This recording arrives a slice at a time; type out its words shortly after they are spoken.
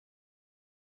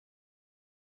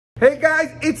Hey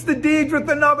guys, it's the Deej with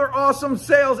another awesome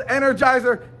Sales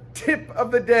Energizer tip of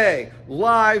the day,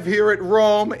 live here at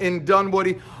Rome in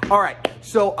Dunwoody. All right,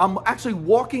 so I'm actually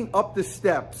walking up the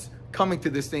steps coming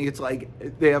to this thing. It's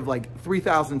like, they have like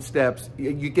 3,000 steps.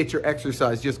 You get your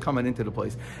exercise just coming into the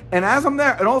place. And as I'm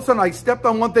there, and all of a sudden I stepped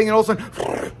on one thing and all of a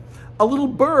sudden, a little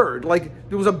bird, like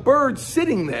there was a bird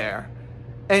sitting there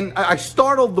and I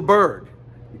startled the bird.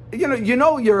 You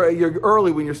know you're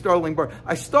early when you're startling bird.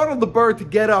 I startled the bird to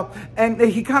get up, and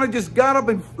he kind of just got up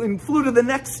and flew to the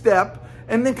next step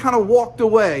and then kind of walked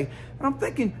away. And I'm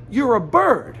thinking, you're a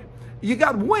bird. You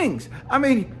got wings. I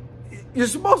mean, you're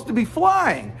supposed to be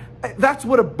flying. That's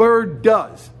what a bird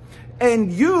does.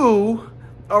 And you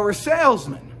are a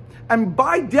salesman. And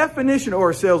by definition, or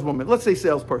a saleswoman, let's say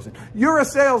salesperson. You're a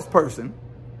salesperson.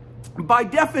 By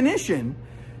definition,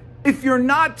 if you're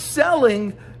not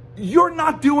selling, you're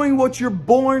not doing what you're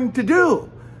born to do.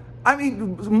 I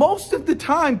mean, most of the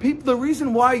time, the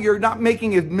reason why you're not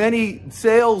making as many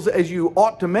sales as you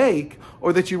ought to make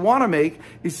or that you want to make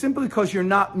is simply because you're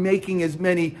not making as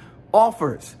many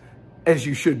offers as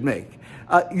you should make.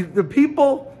 The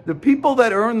people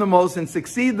that earn the most and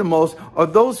succeed the most are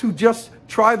those who just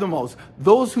try the most,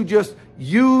 those who just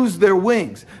use their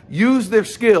wings, use their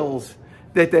skills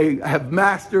that they have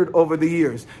mastered over the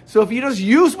years. So if you just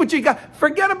use what you got,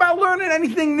 forget about learning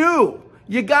anything new.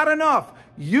 You got enough.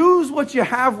 Use what you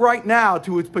have right now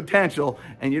to its potential,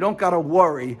 and you don't got to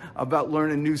worry about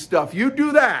learning new stuff. You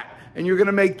do that, and you're going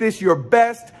to make this your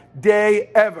best day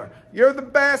ever. You're the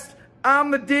best.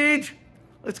 I'm the Deej.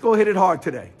 Let's go hit it hard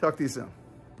today. Talk to you soon.